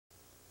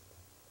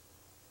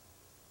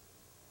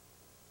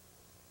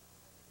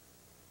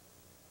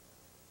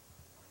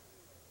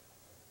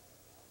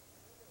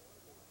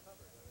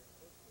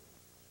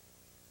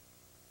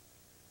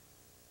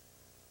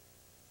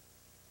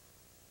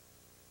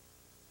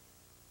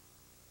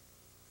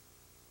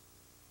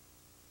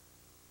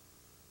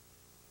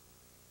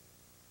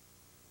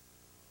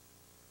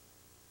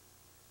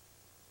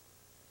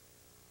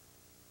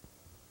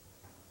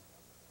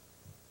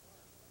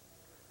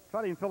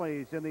Trotting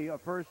Fillies in the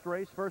first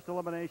race, first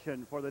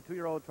elimination for the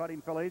 2-year-old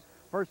Trotting Fillies.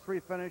 First 3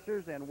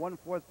 finishers and 1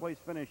 fourth-place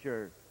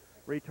finisher.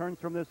 Returns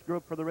from this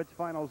group for the Ridge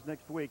Finals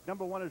next week.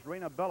 Number 1 is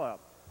Reina Bella,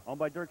 owned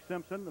by Dirk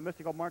Simpson, the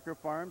Mystical Marker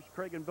Farms.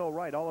 Craig and Bill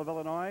Wright, all of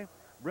Illinois.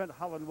 Brent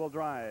Holland will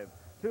drive.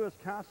 2 is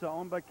Casa,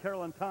 owned by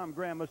Carol and Tom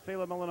Graham of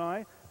Salem,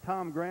 Illinois.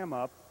 Tom Graham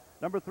up.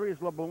 Number 3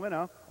 is La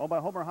Buena, owned by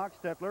Homer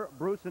Hochstetler,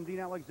 Bruce and Dean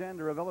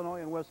Alexander of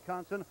Illinois and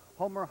Wisconsin.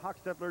 Homer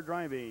Hochstetler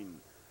driving.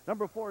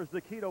 Number 4 is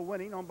the Keto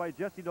Winning, owned by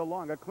Jesse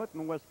DeLong of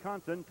Clinton,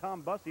 Wisconsin.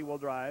 Tom Busse will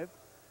drive.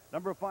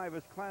 Number 5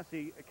 is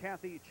Classy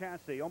Kathy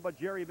Chassis, owned by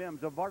Jerry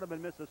Mims of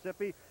Vardaman,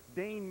 Mississippi.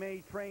 Dane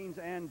May trains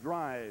and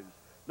drives.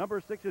 Number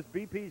 6 is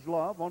BP's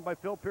Love, owned by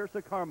Phil Pierce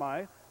of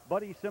Carmi.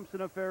 Buddy Simpson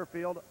of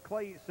Fairfield.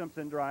 Clay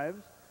Simpson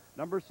drives.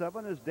 Number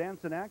 7 is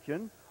Dance in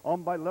Action,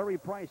 owned by Larry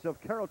Price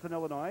of Carrollton,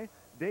 Illinois.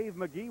 Dave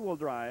McGee will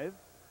drive.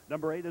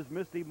 Number 8 is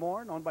Misty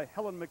Morn, owned by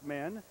Helen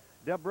McMahon.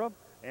 Deborah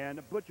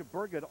and Butch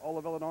Burgett, all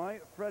of Illinois.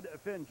 Fred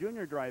Finn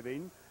Jr.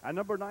 driving. And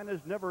number 9 is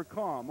Never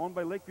Calm, owned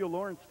by Lakeview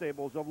Lawrence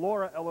Stables of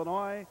Laura,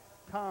 Illinois.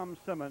 Tom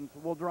Simmons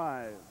will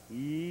drive.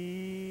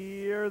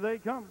 Here they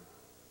come.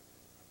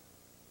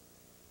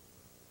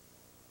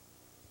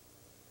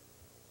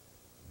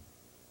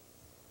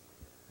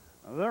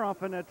 They're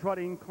off in a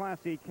trotting.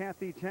 Classy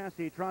Kathy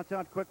Chassis trots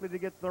out quickly to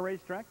get to the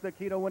racetrack. The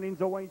Keto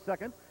Winning's away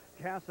second.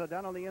 Casa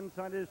down on the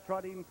inside is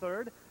trotting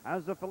third.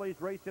 As the Fillies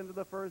race into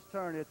the first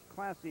turn, it's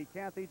Classy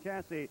Kathy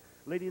Chassis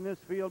leading this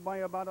field by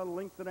about 1.5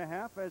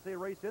 lengths as they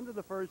race into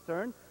the first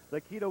turn.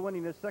 The Keto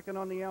Winning is second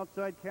on the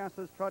outside.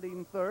 Casa's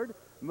trotting third.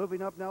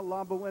 Moving up now,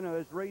 La Buena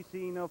is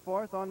racing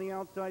fourth. On the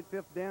outside,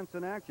 fifth, Dance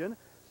in Action.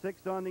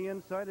 Sixth on the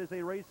inside as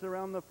they race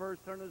around the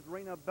first turn is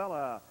Reina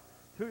Bella.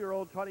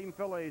 2-year-old Trotting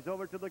Fillies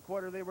over to the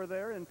quarter. They were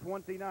there in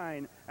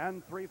 29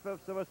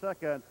 3/5 of a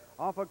second.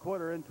 Off a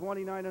quarter in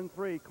 29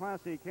 3.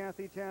 Classy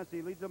Kathy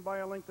Chassis leads them by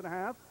 1.5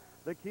 lengths.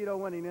 The Keto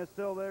Winning is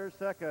still there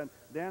second.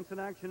 Dance in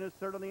Action is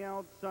third on the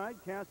outside.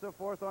 Casa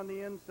fourth on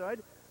the inside.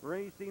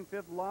 Racing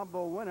fifth, La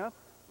Buena.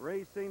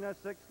 Racing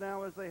sixth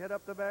now as they head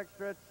up the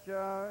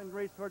backstretch and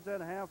race towards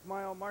that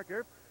half-mile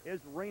marker is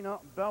Reina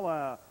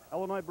Bella.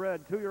 Illinois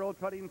bred 2-year-old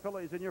Trotting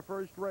Fillies in your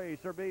first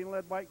race are being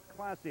led by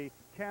Classy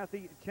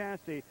Kathy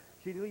Chassis.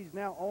 She leads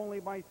now only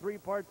by 3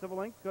 parts of a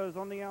length because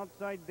on the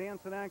outside,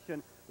 Dance in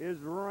Action is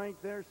right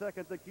there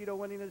second. The Keto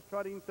Winning is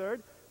trotting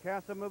third.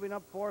 Casa moving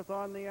up fourth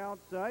on the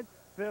outside.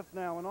 Fifth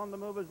now, and on the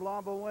move is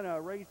La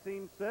Buena,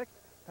 racing sixth.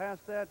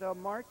 Past that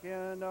mark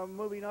and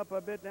moving up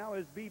a bit now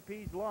is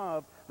BP's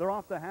Love. They're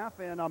off the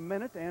half in 1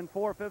 minute and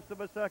 4/5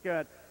 of a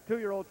second.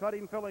 2-year-old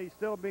Trotting Fillies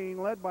still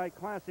being led by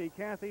Classy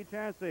Kathy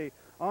Chassis.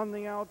 On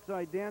the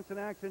outside, Dance in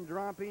Action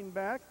dropping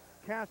back.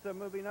 Casa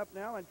moving up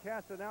now, and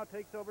Casa now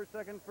takes over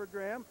second for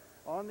Graham.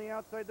 On the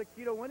outside, the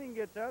Keto Winning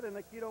gets out, and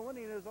the Keto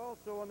Winning is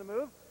also on the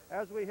move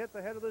as we hit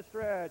the head of the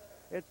stretch.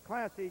 It's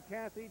Classy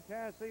Kathy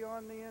Chassis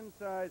on the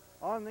inside.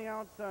 On the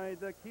outside,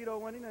 the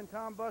Keto Winning and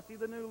Tom Busse,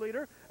 the new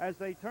leader, as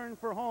they turn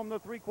for home. The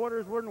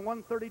 3/4 were in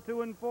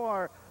 1:32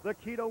 4. The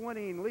Keto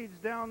Winning leads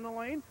down the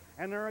lane,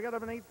 and they're got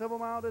 1/8 of a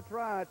mile to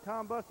trot.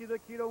 Tom Busse, the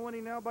Keto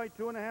Winning, now by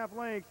 2.5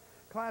 lengths.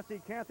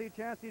 Classy Kathy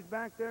Chassis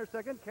back there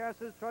second.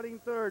 Cass is trotting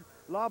third.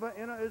 La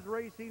Buena is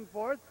racing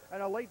fourth.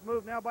 And a late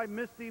move now by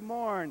Misty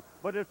Morn.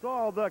 But it's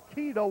all the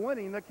Keto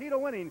Winning. The Keto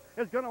Winning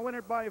is going to win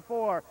it by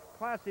 4.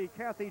 Classy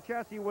Kathy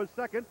Chassis was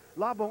second.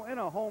 La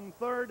Buena home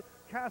third.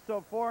 Casa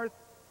fourth.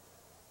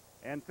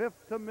 And fifth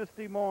to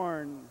Misty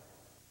Morn.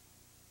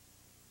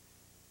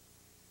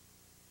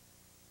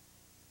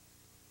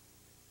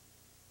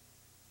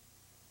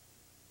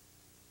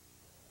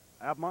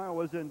 Half mile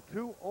was in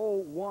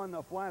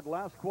 2:01 flat,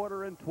 last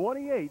quarter in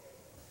 28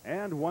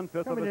 1/5 of a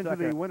second. Coming into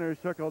the winner's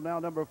circle now,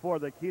 number 4,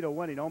 the Keto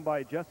Winning, owned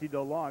by Jesse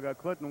DeLong of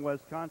Clinton,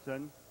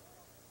 Wisconsin.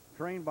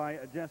 Trained by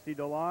Jesse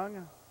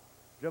DeLong,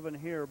 driven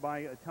here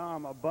by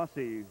Tom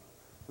Busse,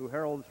 who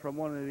heralds from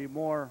one of the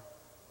more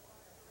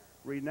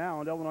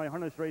renowned Illinois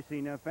harness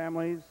racing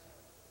families.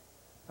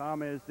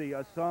 Tom is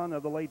the son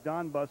of the late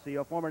Don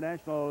Busse, a former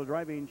national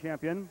driving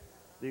champion.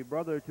 The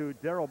brother to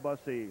Darrell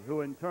Busse,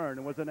 who in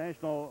turn was a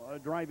national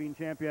driving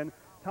champion.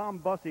 Tom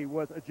Busse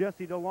with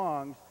Jesse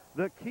DeLong's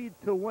the Key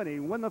to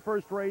Winning. Win the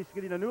first race,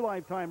 getting a new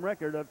lifetime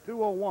record of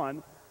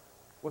 2:01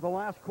 with the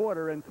last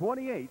quarter in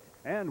 28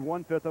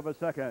 1/5 of a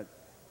second.